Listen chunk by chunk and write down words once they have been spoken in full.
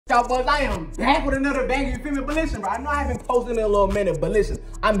Y'all boys, I am back with another banger, you feel me? But listen, bro, I know I haven't posted in a little minute, but listen,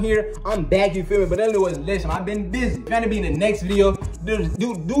 I'm here, I'm back, you feel me? But anyways, listen, I've been busy. Trying to be in the next video,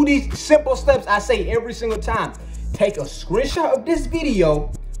 do these simple steps I say every single time. Take a screenshot of this video,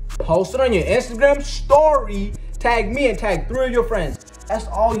 post it on your Instagram story, tag me and tag 3 of your friends. That's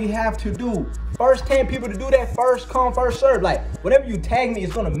all you have to do. First 10 people to do that, first come, first serve. Like, whenever you tag me,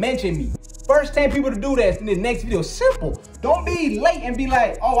 it's gonna mention me. First 10 people to do that in the next video. Simple. Don't be late and be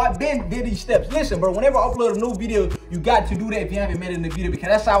like, oh, I did these steps. Listen, bro, whenever I upload a new video, you got to do that if you haven't made it in the video, because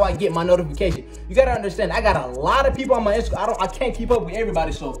that's how I get my notification. You gotta understand, I got a lot of people on my Instagram. I can't keep up with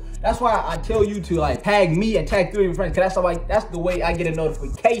everybody, so that's why I tell you to like tag me and tag 3 of your friends, because that's the way I get a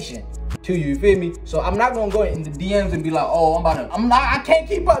notification to you feel me? So I'm not gonna go in the DMs and be like, oh, I can't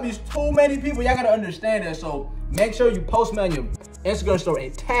keep up. There's too many people. Y'all gotta understand that. So make sure you post me on your Instagram story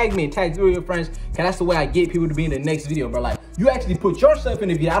and tag me and tag 3 of your friends, because that's the way I get people to be in the next video, bro. Like, you actually put yourself in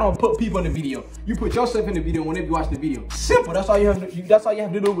the video. I don't put people in the video. You put yourself in the video whenever you watch the video. Simple. That's all you have to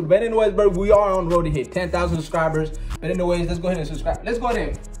do. But anyways, bro, we are on the road to hit 10,000 subscribers. But anyways, let's go ahead and subscribe. Let's go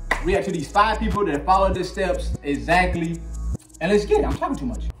ahead and react to these 5 people that follow the steps exactly. And let's get it. I'm talking too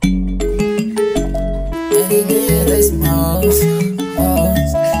much.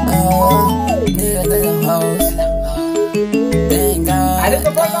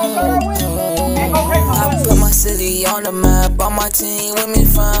 I put my city on the map, all my team with me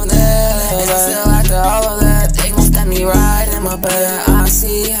from there. And still after all of that, they gon' stab me right in my back. I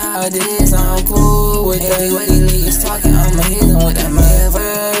see how it is, I'm cool with it. When these niggas talking, I'm a heathen with that man.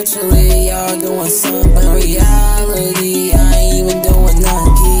 Virtually, y'all doing something, but reality, I ain't even doing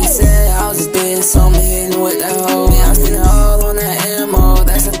nothing. He said I was just bitch, so I'm hitting with that hoe. Yeah, I'm spending all on that ammo,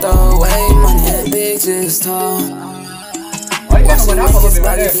 that's a throwaway money. That bitch is tall.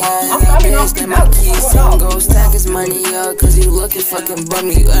 Go stack his money up, cause you looking fucking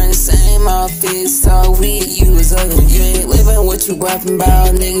bummy. You in the same outfit, so we you was ugly. You ain't living what you rapping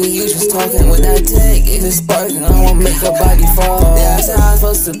about, nigga. You just talking with that tech, it is sparking. I won't make your body fall. That's how it's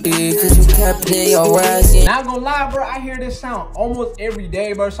supposed to be, cause you kept in your ass. Not gonna lie, bro, I hear this sound almost every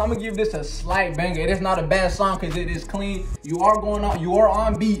day, bro. So I'm gonna give this a slight banger. It is not a bad song because it is clean. You are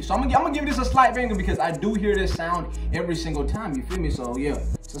on beat. So I'm gonna give this a slight banger because I do hear this sound every single time. You feel me? So yeah,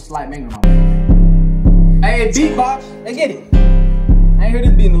 it's a slight banger, my man. Hey, beatbox, let's get it. I ain't heard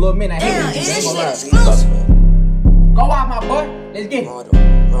this beat in a little minute. I hate this beat. I ain't gonna lie. Go out, my boy. Let's get it.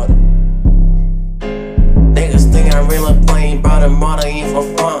 Niggas think I really playing by the model ain't for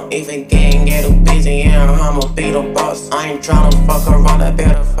fun. If a gang get too busy, yeah, I'ma be the boss. I ain't tryna fuck around, I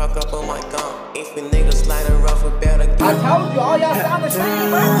better fuck up with my gun. If we niggas slide it rough, we better get I told you, all y'all sound the same,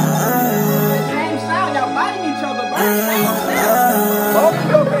 bro. The same sound, y'all fighting each other, bro. The same sound. Both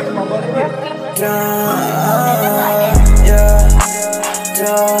feel crazy, my brother.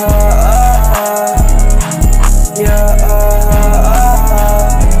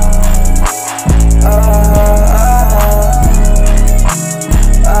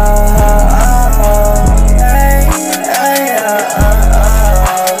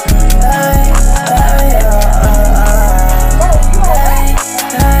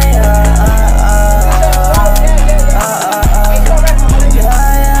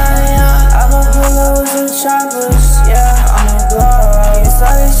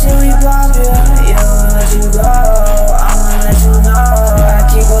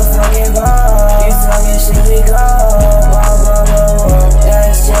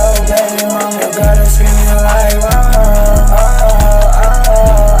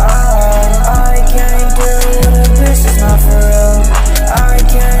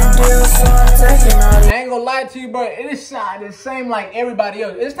 To you, bro, it is the same like everybody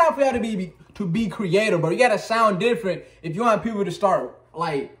else. It's time for y'all to be creative, bro. You gotta sound different if you want people to start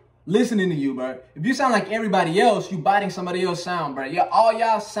like listening to you, bro. If you sound like everybody else, you biting somebody else's sound, bro. Yeah, all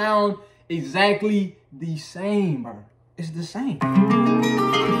y'all sound exactly the same, bro. It's the same.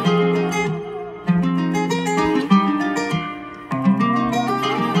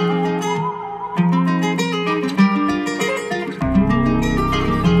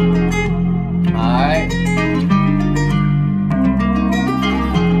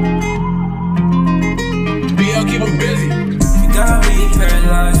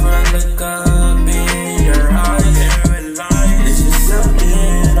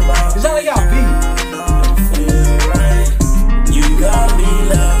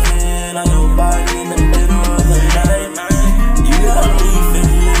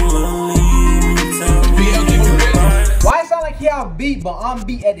 Beat, but on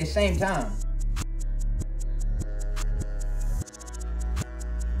beat at the same time.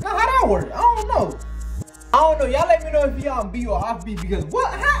 Now, how that work? I don't know. I don't know. Y'all let me know if y'all on beat or off beat because what?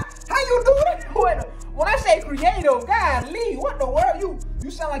 How you do that? When I say creative, God, Lee, what the world?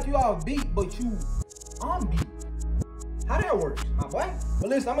 You sound like you off beat, but you on beat. How that works, my boy? But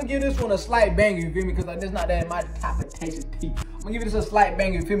listen, I'm gonna give this one a slight banger, you feel me? Because it's not that my top of taste tea. I'm gonna give this a slight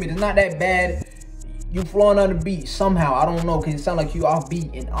banger, you feel me? It's not that bad. You flowing on the beat somehow. I don't know, because it sound like you off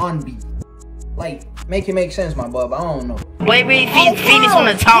beat and on beat. Like, make it make sense, my boy, but I don't know. Boy, really Phoenix on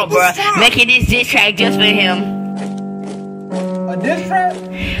the top, bro. Making this diss track just for him. A diss track?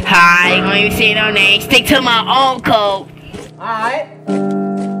 I ain't gonna even say no name. Stick to my own code. Alright.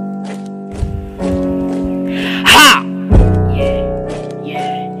 Ha!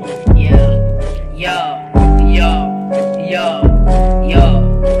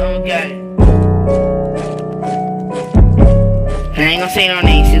 Okay. I ain't gonna say no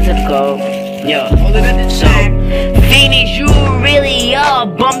names, stick to the code. Yo. So, Phoenix, you really a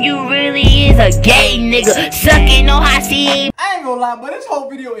bum. You really is a gay nigga. Sucking on high C. I ain't gonna lie, but this whole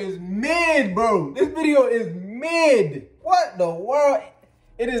video is mid, bro. This video is mid. What the world?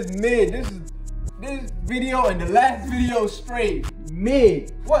 It is mid. This video and the last video straight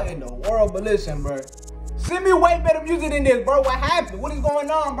mid. What in the world? But listen, bro. Send me way better music than this, bro. What happened? What is going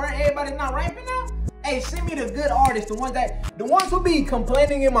on, bro? Everybody's not rapping now? Hey, send me the good artists, the ones who be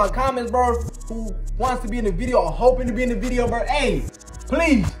complaining in my comments, bro, who wants to be in the video or hoping to be in the video, bro. Hey,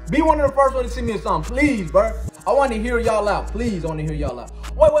 please, be one of the first ones to send me a song, please, bro. I want to hear y'all out. Please, I want to hear y'all out.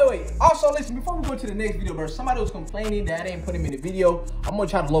 Wait. Also, listen, before we go to the next video, bro, somebody was complaining that I didn't put him in the video. I'm going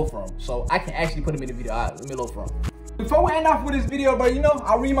to try to load for him, so I can actually put him in the video. All right, let me load for him. Before we end off with this video, bro, you know,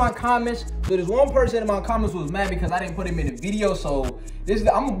 I'll read my comments. So there's one person in my comments who was mad because I didn't put him in the video. So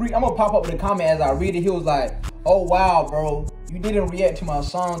I'm gonna pop up with a comment as I read it. He was like, "Oh wow, bro, you didn't react to my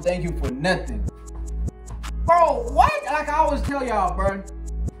song. Thank you for nothing." Bro, what? Like I always tell y'all, bro.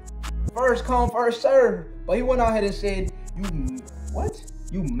 First come, first serve. But he went out here and said,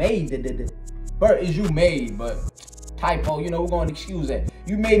 You made it. Bro, is you made, but typo, you know, we're gonna excuse that.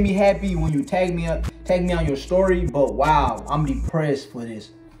 You made me happy when you tagged me on your story, but wow, I'm depressed for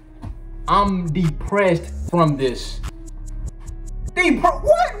this. I'm depressed from this.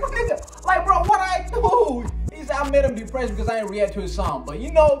 What? Like, bro, what I do? He said I made him depressed because I didn't react to his song. But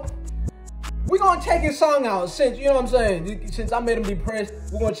you know, we're gonna check his song out since, you know what I'm saying? Since I made him depressed,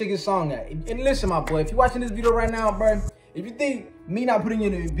 we're gonna check his song out. And listen, my boy, if you're watching this video right now, bro, if you think me not putting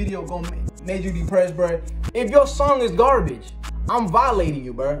you in the video gonna make you depressed, bro, if your song is garbage, I'm violating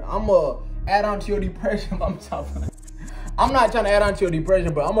you, bro. I'm gonna add on to your depression. I'm not trying to add on to your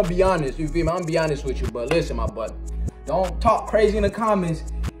depression, bro. I'm gonna be honest, you feel me? I'm gonna be honest with you, but listen, my boy, don't talk crazy in the comments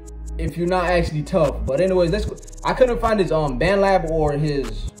if you're not actually tough. But anyways, let's go. I couldn't find his Bandlab or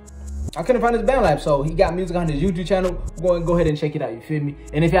his Bandlab, so he got music on his YouTube channel. We're going to go ahead and check it out, you feel me?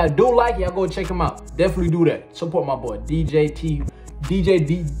 And if y'all do like it, y'all go check him out. Definitely do that. Support my boy, DJ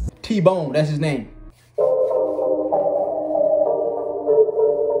T-Bone, that's his name.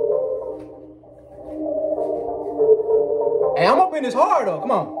 Hey, I'm up in this hard though,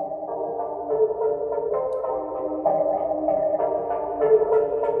 come on.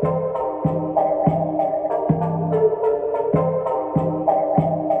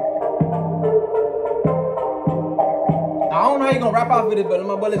 I don't know how you gonna rap off with it, but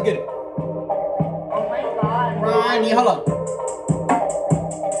my boy, let's get it. Oh my god. Ronnie, hold up.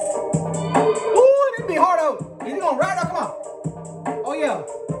 Ooh, this be hard though. Is he gonna rap though? Come on. Oh yeah.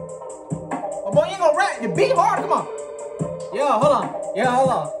 Oh boy, you ain't gonna rap. The beat hard, come on. Yeah, hold on. Yeah, hold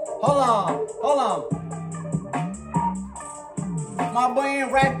on. My boy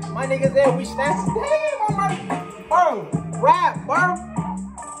ain't rap. My niggas there, we snatch. Damn, bro. Rap, bro.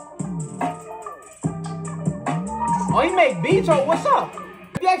 Oh, he make beats, or what's up?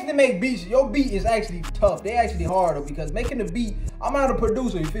 If you actually make beats, your beat is actually tough. They actually hard though, because making the beat, I'm not a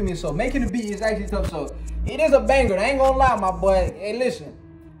producer, you feel me? So making the beat is actually tough. So it is a banger. I ain't gonna lie, my boy. Hey, listen,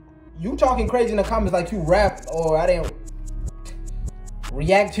 you talking crazy in the comments like you rap or I didn't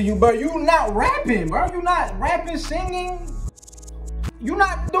react to you, bro. You not rapping, bro. You not rapping, singing. You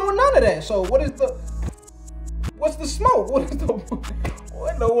not doing none of that. So what's the smoke? What in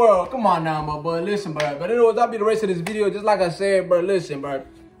the world? Come on now, my boy. Listen, bro. But anyways, that'll be the rest of this video. Just like I said, bro. Listen, bro.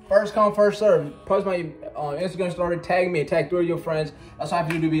 First come, first serve. Post my Instagram story. Tag me and tag 3 of your friends. That's how I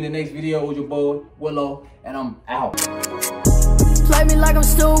feel to be in the next video with your boy, Willow. And I'm out. Play me like I'm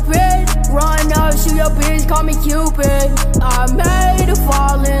stupid. Run up, shoot your bitch, call me Cupid. I made her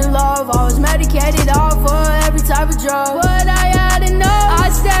fall in love. I was medicated off of every type of drug, but I had enough. I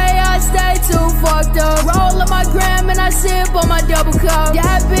stay too fucked up. Roll up my gram and I sip on my double cup.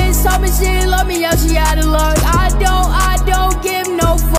 That bitch told me she love me, yo, she out of luck. I don't give